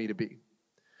would call me to be.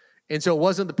 And so it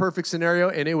wasn't the perfect scenario,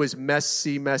 and it was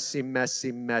messy.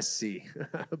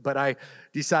 But I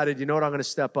decided, you know what, I'm going to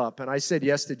step up. And I said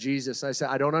yes to Jesus. I said,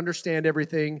 I don't understand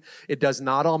everything. It does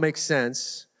not all make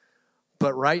sense.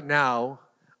 But right now,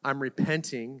 I'm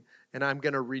repenting, and I'm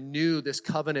going to renew this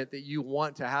covenant that you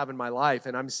want to have in my life.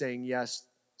 And I'm saying yes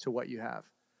to what you have.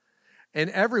 And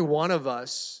every one of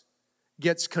us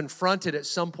gets confronted at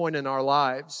some point in our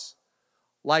lives,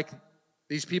 like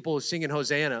these people singing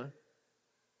Hosanna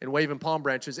and waving palm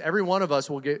branches. Every one of us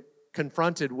will get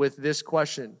confronted with this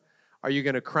question: are you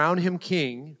going to crown him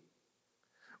king,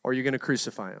 or are you going to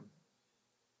crucify him?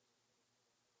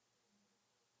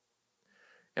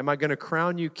 Am I going to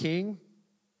crown you king,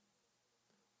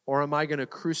 or am I going to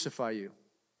crucify you?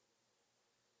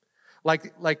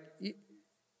 Like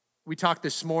we talked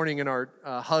this morning in our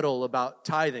huddle about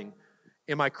tithing.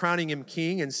 Am I crowning him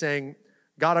king and saying,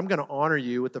 God, I'm going to honor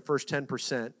you with the first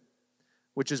 10%,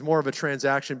 which is more of a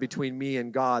transaction between me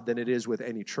and God than it is with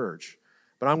any church.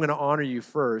 But I'm going to honor you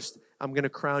first. I'm going to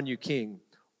crown you king.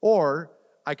 Or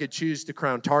I could choose to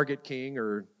crown Target king,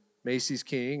 or Macy's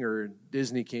king, or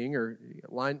Disney king, or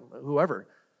whoever,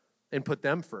 and put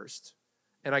them first.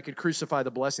 And I could crucify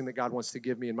the blessing that God wants to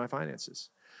give me in my finances.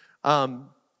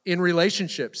 In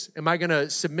relationships, am I going to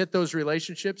submit those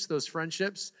relationships, those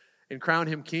friendships, and crown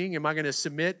him king? Am I going to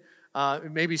submit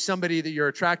maybe somebody that you're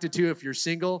attracted to if you're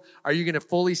single? Are you going to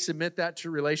fully submit that to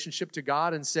relationship to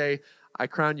God and say, I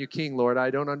crown you king, Lord.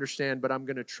 I don't understand, but I'm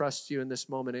going to trust you in this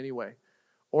moment anyway.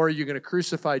 Or are you going to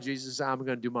crucify Jesus? I'm going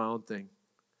to do my own thing.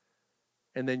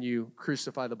 and then you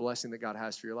crucify the blessing that God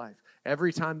has for your life.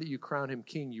 Every time that you crown him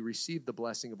king, you receive the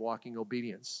blessing of walking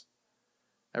obedience.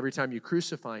 Every time you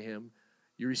crucify him,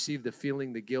 you receive the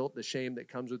feeling, the guilt, the shame that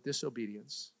comes with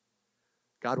disobedience.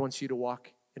 God wants you to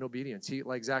walk in obedience. He,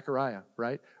 like Zechariah,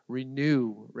 right?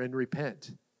 Renew and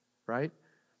repent, right?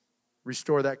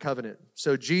 Restore that covenant.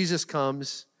 So Jesus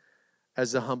comes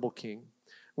as the humble king.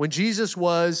 When Jesus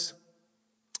was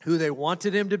who they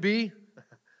wanted him to be,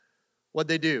 what'd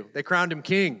they do? They crowned him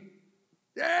king.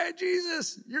 Hey,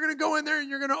 Jesus, you're going to go in there and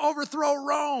you're going to overthrow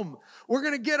Rome. We're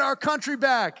going to get our country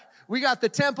back. We got the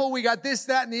temple. We got this,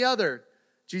 that, and the other.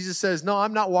 Jesus says, no,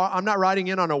 I'm not riding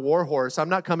in on a war horse. I'm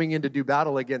not coming in to do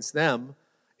battle against them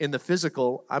in the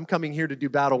physical. I'm coming here to do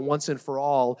battle once and for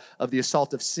all of the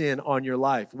assault of sin on your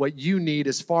life. What you need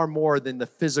is far more than the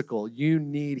physical. You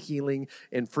need healing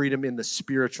and freedom in the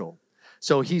spiritual.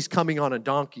 So he's coming on a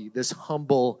donkey, this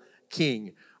humble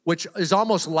king, which is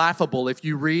almost laughable if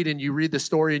you read the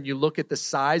story and you look at the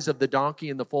size of the donkey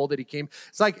and the foal that he came.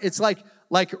 It's like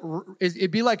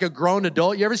it'd be like a grown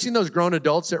adult. You ever seen those grown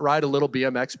adults that ride a little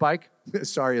BMX bike?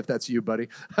 Sorry if that's you, buddy.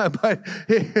 But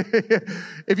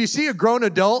if you see a grown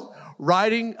adult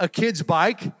riding a kid's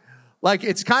bike, like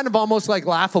it's kind of almost like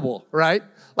laughable, right?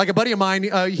 Like a buddy of mine,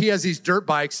 he has these dirt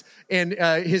bikes, and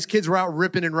his kids were out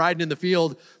ripping and riding in the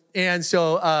field. And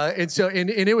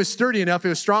it was sturdy enough, it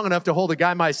was strong enough to hold a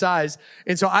guy my size.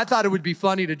 And so I thought it would be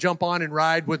funny to jump on and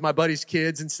ride with my buddy's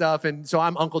kids and stuff. And so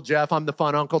I'm Uncle Jeff, I'm the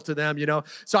fun uncle to them, you know.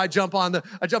 So I jump on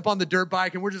the dirt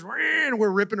bike and we're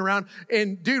ripping around.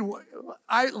 And dude,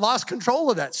 I lost control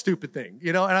of that stupid thing,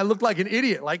 you know, and I looked like an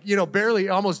idiot, like, you know, barely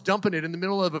almost dumping it in the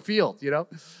middle of a field, you know.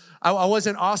 I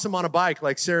wasn't awesome on a bike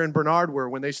like Sarah and Bernard were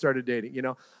when they started dating, you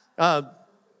know.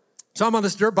 So I'm on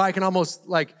this dirt bike and almost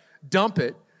like dump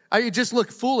it. It just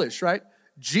looked foolish, right?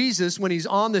 Jesus, when he's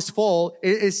on this foal,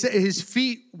 his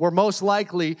feet were most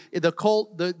likely,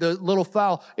 the little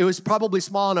foal, it was probably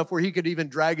small enough where he could even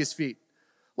drag his feet.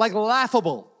 Like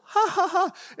laughable. Ha, ha,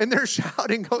 ha. And they're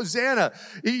shouting, Hosanna,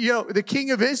 you know, the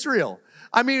King of Israel.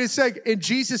 I mean, it's like, and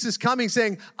Jesus is coming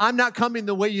saying, I'm not coming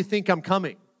the way you think I'm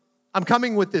coming. I'm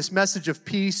coming with this message of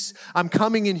peace. I'm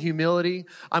coming in humility.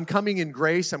 I'm coming in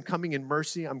grace. I'm coming in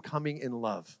mercy. I'm coming in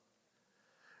love.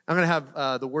 I'm going to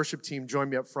have the worship team join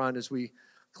me up front as we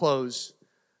close.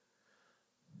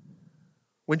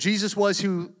 When Jesus was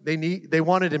who they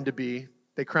wanted him to be,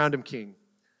 they crowned him king.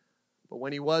 But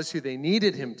when he was who they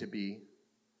needed him to be,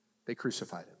 they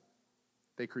crucified him.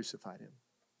 They crucified him.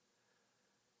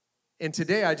 And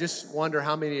today I just wonder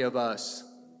how many of us,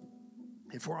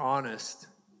 if we're honest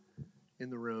in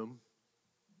the room,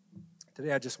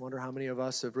 today I just wonder how many of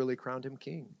us have really crowned him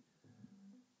king.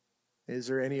 Is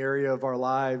there any area of our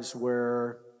lives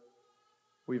where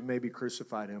we've maybe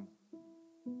crucified him,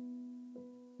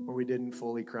 or we didn't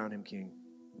fully crown him king?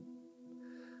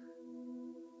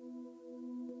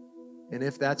 And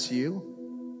if that's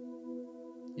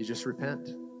you, you just repent.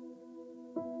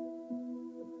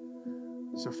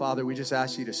 So, Father, we just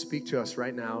ask you to speak to us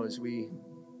right now as we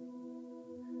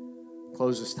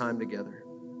close this time together.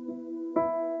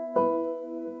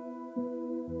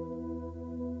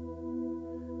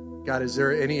 God, is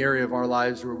there any area of our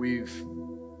lives where we've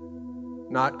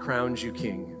not crowned you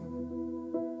king?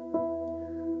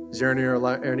 Is there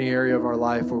any area of our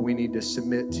life where we need to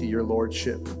submit to your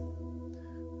lordship,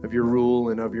 of your rule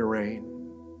and of your reign?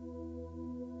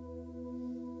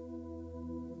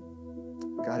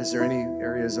 God, is there any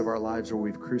areas of our lives where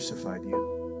we've crucified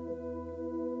you?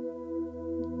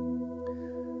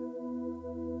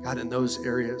 God, in those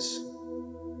areas,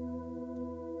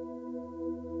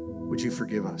 would you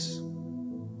forgive us?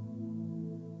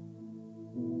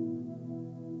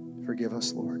 Forgive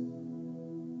us, Lord.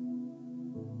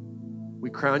 We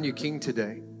crown you king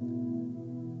today.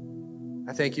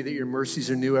 I thank you that your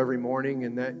mercies are new every morning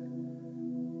and that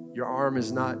your arm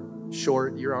is not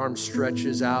short. Your arm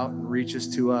stretches out and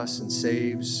reaches to us and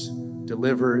saves,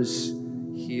 delivers,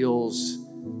 heals,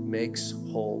 makes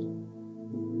whole.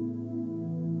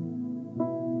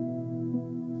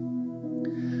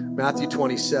 Matthew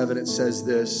 27, it says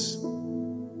this.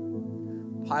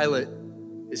 Pilate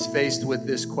is faced with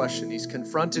this question. He's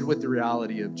confronted with the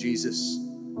reality of Jesus.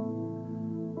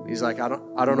 He's like, I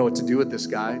don't know what to do with this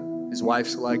guy. His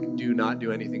wife's like, do not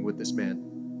do anything with this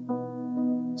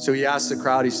man. So he asked the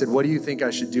crowd, he said, what do you think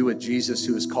I should do with Jesus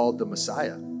who is called the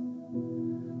Messiah?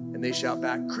 And they shout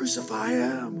back, crucify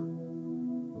him.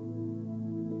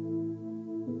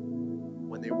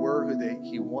 When they were who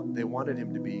they wanted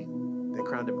him to be, they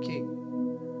crowned him king.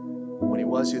 When he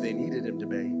was who they needed him to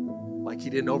be, like he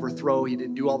didn't overthrow, he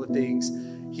didn't do all the things,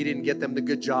 he didn't get them the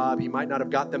good job. He might not have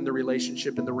got them the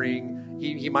relationship in the ring.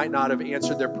 He might not have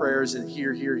answered their prayers and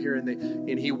here,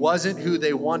 and he wasn't who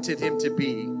they wanted him to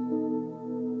be.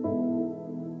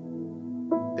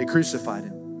 They crucified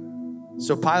him.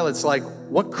 So Pilate's like,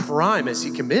 what crime has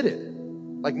he committed?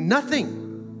 Like nothing.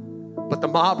 But the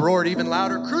mob roared even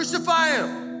louder, crucify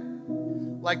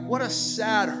him! Like what a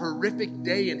sad, horrific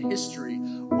day in history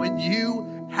when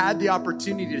you had the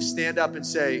opportunity to stand up and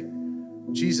say,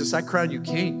 Jesus, I crown you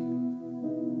king.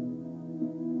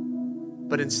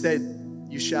 But instead,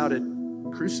 you shouted,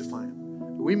 crucify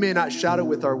him. We may not shout it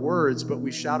with our words, but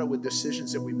we shout it with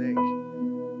decisions that we make.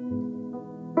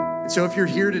 And so if you're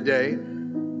here today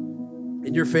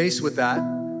and you're faced with that,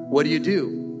 what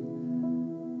do?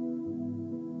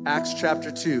 Acts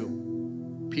chapter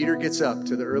 2, Peter gets up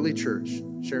to the early church,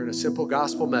 sharing a simple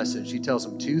gospel message. He tells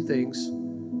them two things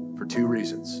for two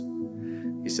reasons.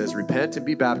 He says, repent and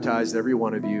be baptized, every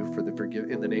one of you,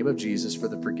 in the name of Jesus, for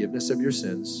the forgiveness of your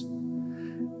sins,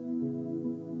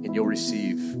 and you'll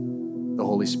receive the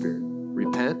Holy Spirit.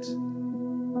 Repent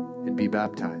and be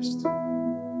baptized.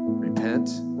 Repent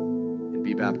and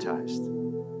be baptized.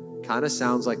 Kind of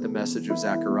sounds like the message of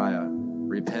Zechariah.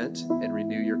 Repent and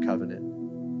renew your covenant.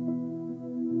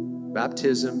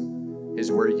 Baptism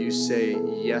is where you say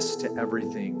yes to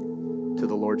everything to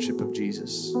the Lordship of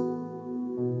Jesus.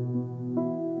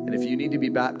 And if you need to be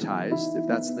baptized, if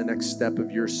that's the next step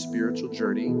of your spiritual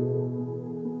journey,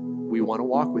 we want to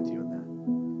walk with you in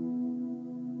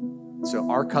that. So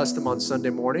our custom on Sunday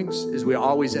mornings is we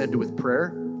always end with prayer.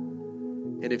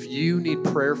 And if you need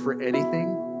prayer for anything,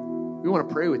 we want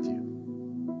to pray with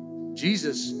you.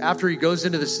 Jesus, after he goes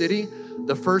into the city,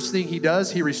 the first thing he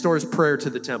does, he restores prayer to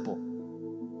the temple.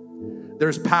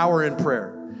 There's power in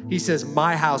prayer. He says,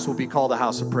 my house will be called a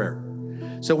house of prayer.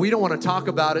 So we don't want to talk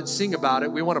about it, sing about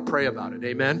it. We want to pray about it.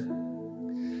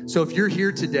 Amen? So if you're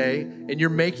here today and you're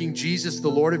making Jesus the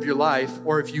Lord of your life,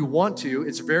 or if you want to,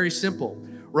 it's very simple.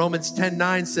 Romans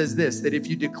 10:9 says this, that if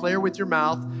you declare with your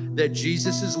mouth that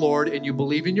Jesus is Lord and you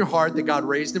believe in your heart that God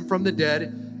raised him from the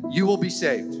dead, you will be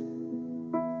saved.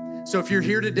 So if you're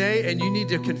here today and you need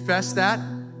to confess that,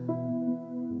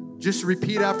 just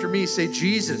repeat after me. Say,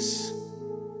 Jesus,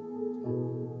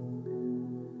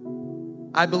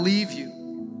 I believe you.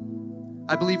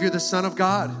 I believe you're the Son of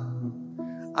God.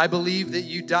 I believe that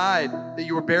you died, that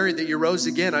you were buried, that you rose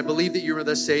again. I believe that you were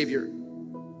the Savior.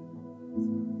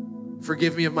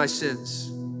 Forgive me of my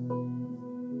sins.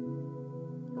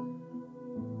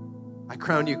 I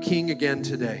crown you King again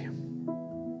today.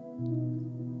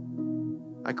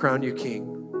 I crown you King.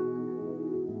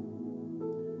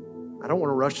 I don't want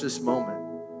to rush this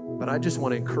moment, but I just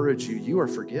want to encourage you. You are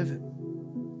forgiven.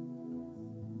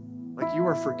 Like you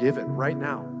are forgiven right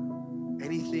now.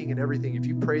 Anything and everything. If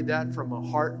you prayed that from a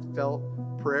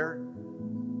heartfelt prayer,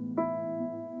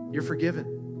 you're forgiven.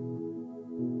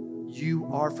 You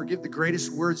are forgiven. The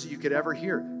greatest words that you could ever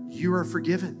hear. You are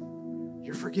forgiven.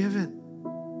 You're forgiven.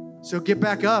 So get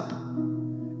back up.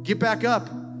 Get back up.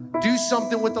 Do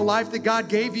something with the life that God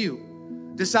gave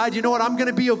you. Decide, you know what? I'm going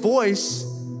to be a voice,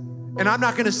 and I'm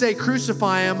not going to say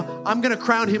crucify him. I'm going to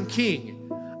crown him king.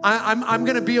 I'm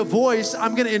going to be a voice.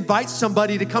 I'm going to invite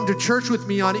somebody to come to church with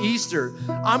me on Easter.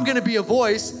 I'm going to be a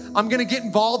voice. I'm going to get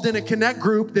involved in a connect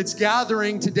group that's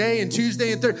gathering today and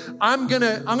Tuesday and Thursday. I'm going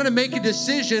to make a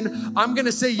decision. I'm going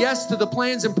to say yes to the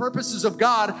plans and purposes of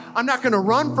God. I'm not going to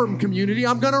run from community.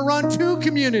 I'm going to run to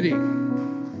community.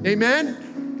 Amen?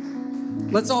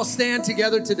 Let's all stand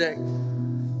together today.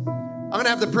 I'm going to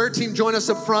have the prayer team join us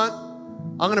up front.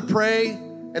 I'm going to pray,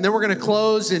 and then we're going to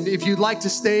close. And if you'd like to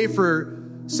stay for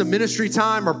some ministry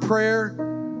time or prayer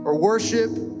or worship,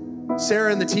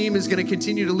 Sarah and the team is going to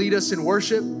continue to lead us in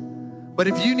worship. But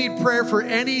if you need prayer for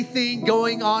anything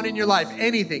going on in your life,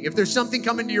 anything, if there's something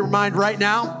coming to your mind right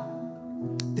now,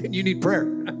 then you need prayer.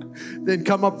 Then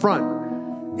come up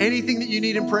front. Anything that you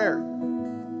need in prayer.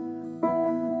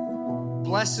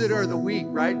 Blessed are the weak,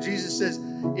 right? Jesus says,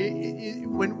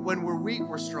 when we're weak,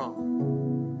 we're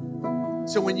strong.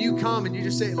 So when you come and you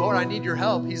just say, Lord, I need your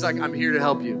help, he's like, I'm here to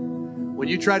help you. When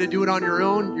you try to do it on your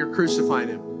own, you're crucifying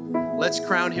him. Let's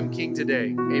crown him king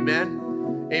today.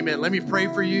 Amen? Amen. Let me pray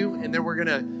for you, and then we're going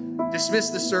to dismiss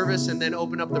the service and then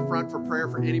open up the front for prayer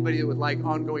for anybody that would like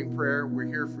ongoing prayer. We're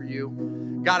here for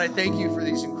you. God, I thank you for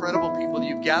these incredible people that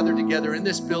you've gathered together in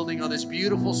this building on this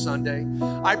beautiful Sunday.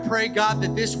 I pray, God,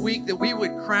 that this week that we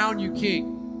would crown you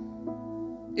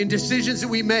king in decisions that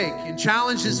we make, in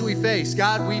challenges that we face.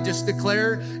 God, we just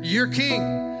declare you're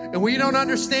king. And we don't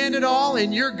understand it all,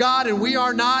 and you're God, and we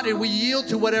are not, and we yield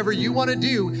to whatever you want to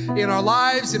do in our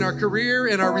lives, in our career,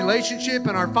 in our relationship,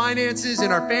 in our finances,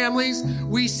 in our families.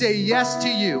 We say yes to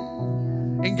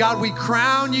you. And God, we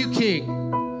crown you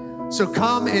King. So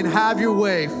come and have your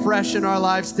way fresh in our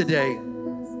lives today.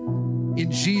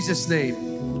 In Jesus' name,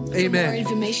 amen. For more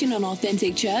information on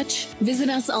Authentic Church, visit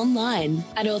us online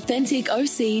at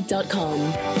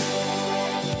AuthenticOC.com.